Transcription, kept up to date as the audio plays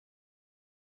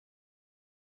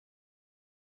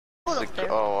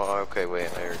Oh, okay, wait,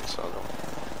 I already saw them.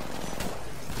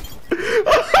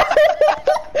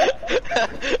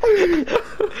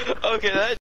 Okay,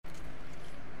 that.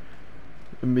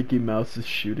 The Mickey Mouse's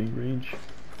shooting range.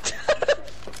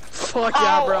 Fuck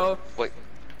yeah, bro. Wait.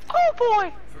 Oh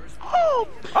boy. Oh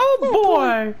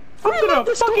boy! I'm gonna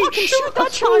fucking shoot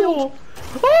that child!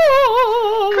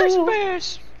 Oh! Chris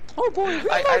Bears. Oh boy,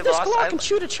 reload this Glock and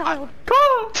shoot a child.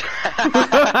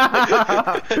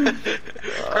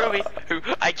 Kirby,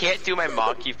 I can't do my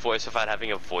monkey voice without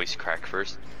having a voice crack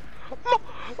first.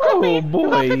 Oh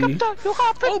boy!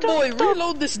 Oh boy,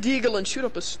 reload this deagle and shoot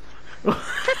up a.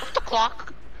 Pick up the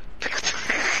clock.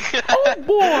 Oh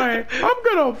boy! I'm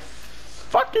gonna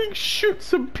fucking shoot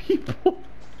some people!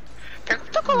 Pick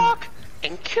up the clock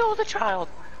and kill the child.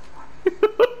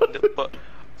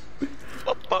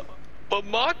 But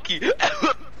Maki.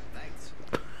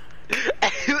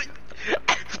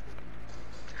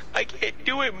 I can't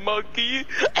do it, monkey.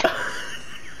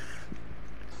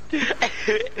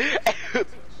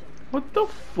 What the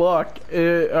fuck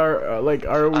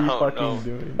are we fucking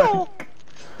doing? No.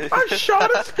 I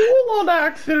shot a school on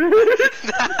accident!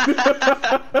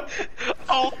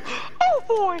 Oh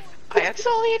boy! I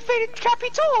accidentally invaded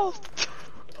Capitol!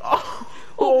 Oh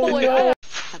boy, no!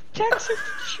 Tax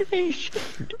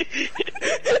situation.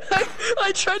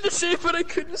 I tried to say it, but I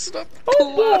couldn't stop.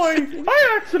 Oh boy!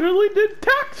 I accidentally did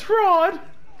tax fraud!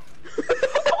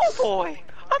 Oh boy!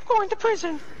 I'm going to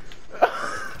prison!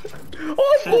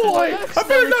 Oh boy! I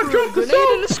better not drop the grenade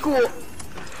in soap! the school.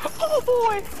 Oh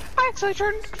boy! I actually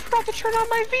forgot to turn on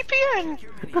my VPN!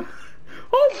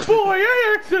 Oh boy!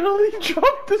 I accidentally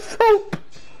dropped the soap!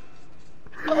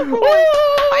 Oh boy!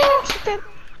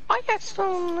 I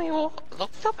accidentally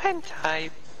looked up hentai.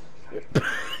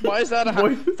 Why is that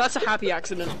Boy. That's a happy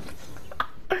accident.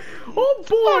 Oh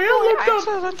boy! I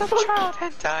I looked up child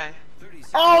hentai.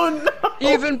 Oh no!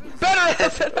 Even better!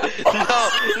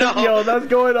 No! Yo, that's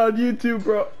going on YouTube,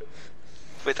 bro.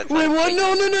 Wait, that's Wait, not what? fake.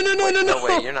 No.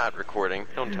 Wait, you're not recording.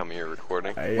 Don't tell me you're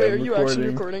recording. I Wait, am are you actually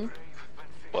recording?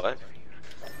 What?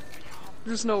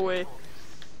 There's no way.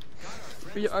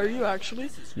 Are you actually?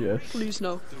 Yes. Please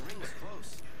no.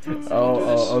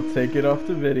 I'll take it off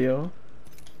the video.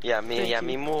 Yeah,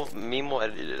 Mimo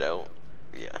edited it out.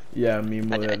 Yeah. Yeah, me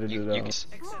will edit it out.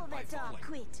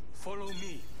 Follow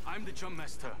me. I'm the jump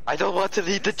master. I don't want to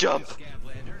lead the jump.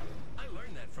 I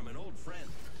learned that from an old friend.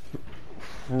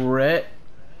 Fred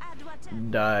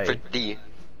die.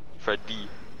 Fred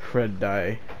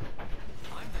die.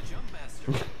 I'm the jump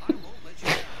master. I won't let you.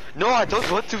 No, I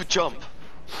don't want to jump.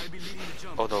 I'll be leading the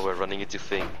jump. Oh no, we're running into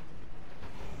thing.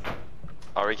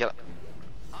 Alright, I'm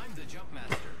the jump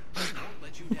master. I won't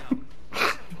let you down.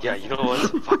 yeah, you know what?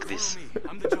 Fuck this. Follow me.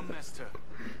 I'm the jump master.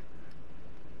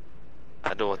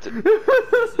 I don't want to.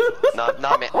 Nah,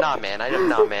 man. I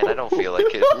don't feel like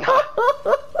it. Nah.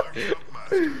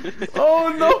 Oh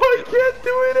no, I can't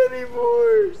do it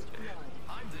anymore.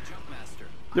 I'm the jump master.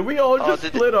 Did we all just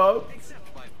split up?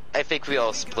 I think we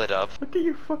all split up. Look at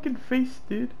your fucking face,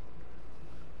 dude.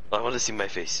 I want to see my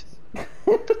face. Keep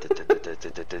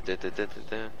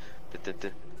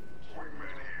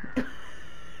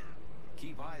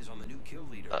eyes on the new kill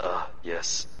leader.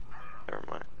 Yes. Never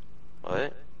mind.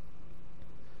 What?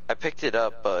 I picked it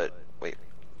up, but wait.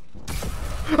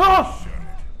 Ah!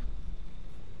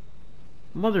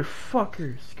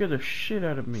 Motherfucker, scared the shit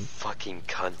out of me. Fucking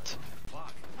cunt.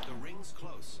 Clock. The ring's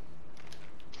close.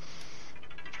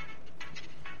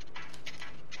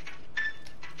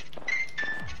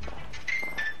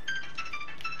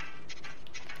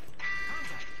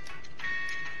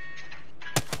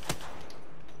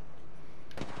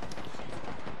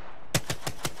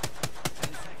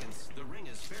 The ring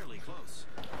is fairly close.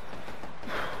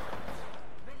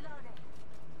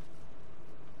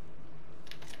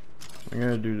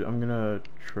 I'm gonna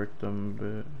trick them a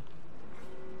bit.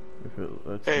 If it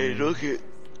lets me. Look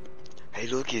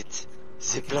it.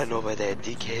 Zipline over there,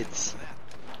 dickheads.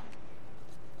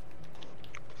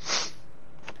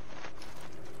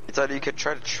 It's either you could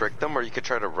try to trick them or you could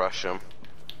try to rush them.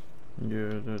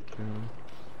 Yeah, that too.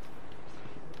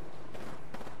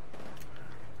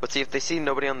 But see, if they see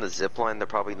nobody on the zip line, they're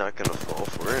probably not gonna fall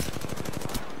for it.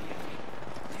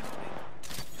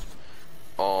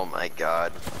 Oh my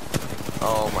god.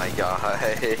 Oh my god.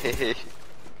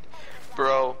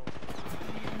 Bro.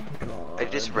 I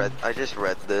just read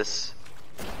this.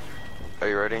 Are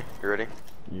you ready? You ready?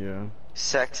 Yeah.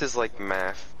 Sex is like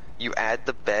math. You add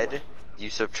the bed,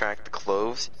 you subtract the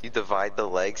clothes, you divide the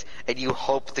legs, and you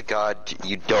hope to God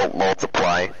you don't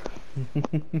multiply.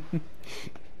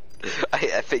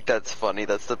 I think that's funny.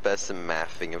 That's the best in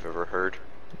math thing I've ever heard.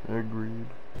 Agreed.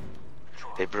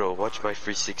 Hey bro, watch my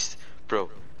 360. Bro,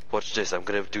 watch this. I'm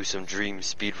gonna do some dream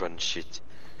speedrun shit.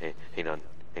 Hey, hang on.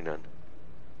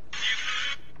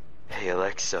 Hey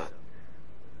Alexa,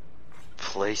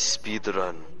 play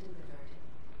speedrun.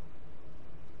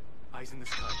 Eyes in the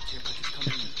sky. Care package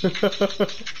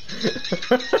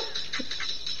coming in.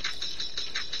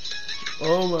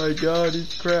 Oh my god,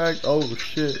 he's cracked. Oh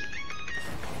shit.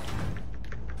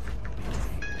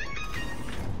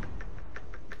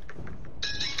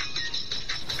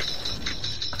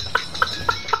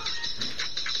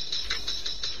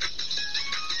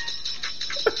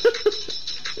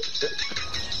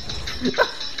 I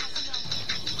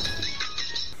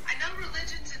know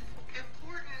religion's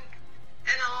important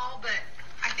and all, but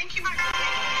I think you might.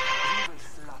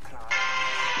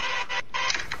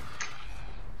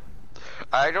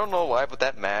 I don't know why, but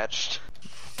that matched.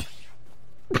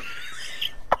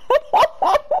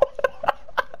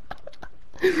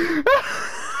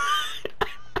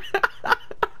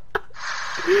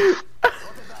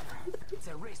 It's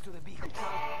a race to the beacon.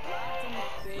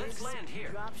 Let's land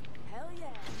here. Hell yeah.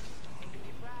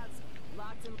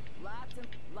 Locked and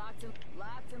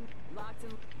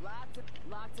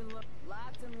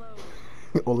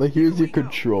loaded. All I hear is your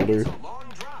controller. It's a long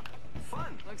drop.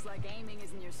 Fun. Looks like aiming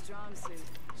isn't your strong suit.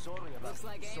 Sorry about. Looks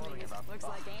like aiming is. Looks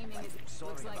like aiming is.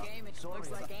 Looks like aiming.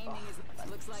 Looks like aiming is.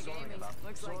 Looks like aiming.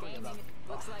 Looks like aiming.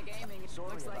 Looks like aiming. Looks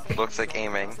like aiming. Looks like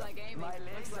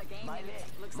aiming. Looks like aiming.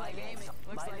 Looks like aiming.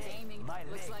 Looks like aiming.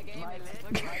 Looks like aiming. Looks like aiming.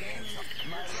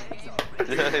 Looks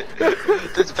like aiming.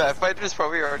 This Pathfinder's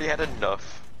probably already had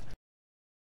enough.